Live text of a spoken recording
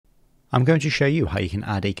I'm going to show you how you can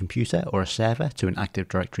add a computer or a server to an Active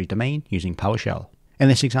Directory domain using PowerShell. In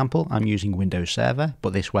this example, I'm using Windows Server,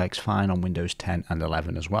 but this works fine on Windows 10 and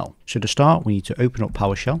 11 as well. So to start, we need to open up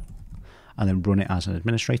PowerShell and then run it as an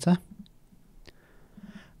administrator.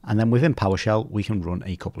 And then within PowerShell, we can run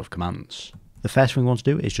a couple of commands. The first thing we want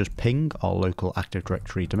to do is just ping our local Active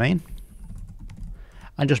Directory domain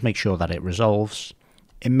and just make sure that it resolves.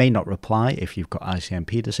 It may not reply if you've got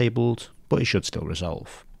ICMP disabled, but it should still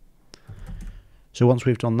resolve. So once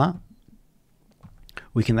we've done that,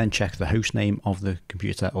 we can then check the host name of the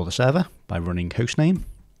computer or the server by running hostname.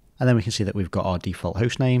 And then we can see that we've got our default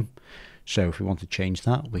host name. So if we want to change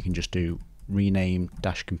that, we can just do rename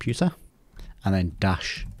 -computer and then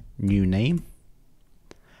 -NewName.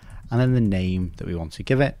 And then the name that we want to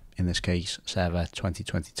give it, in this case, server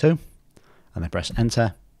 2022, and then press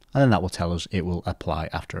enter. And then that will tell us it will apply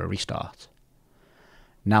after a restart.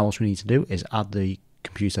 Now what we need to do is add the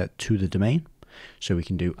computer to the domain. So we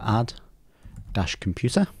can do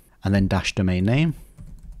add-computer and then -domain name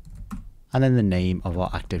and then the name of our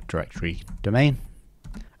Active Directory domain,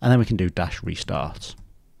 and then we can do -restart.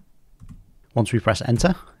 Once we press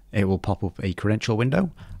enter, it will pop up a credential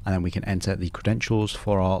window, and then we can enter the credentials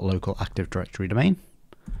for our local Active Directory domain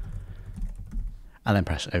and then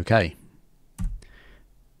press OK.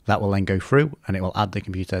 That will then go through and it will add the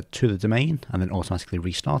computer to the domain and then automatically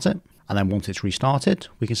restart it. And then once it's restarted,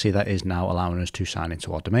 we can see that is now allowing us to sign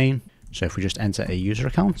into our domain. So if we just enter a user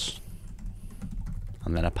account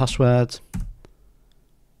and then a password,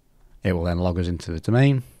 it will then log us into the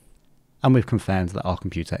domain. And we've confirmed that our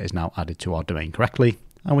computer is now added to our domain correctly,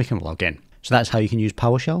 and we can log in. So that's how you can use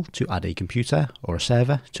PowerShell to add a computer or a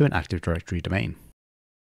server to an Active Directory domain.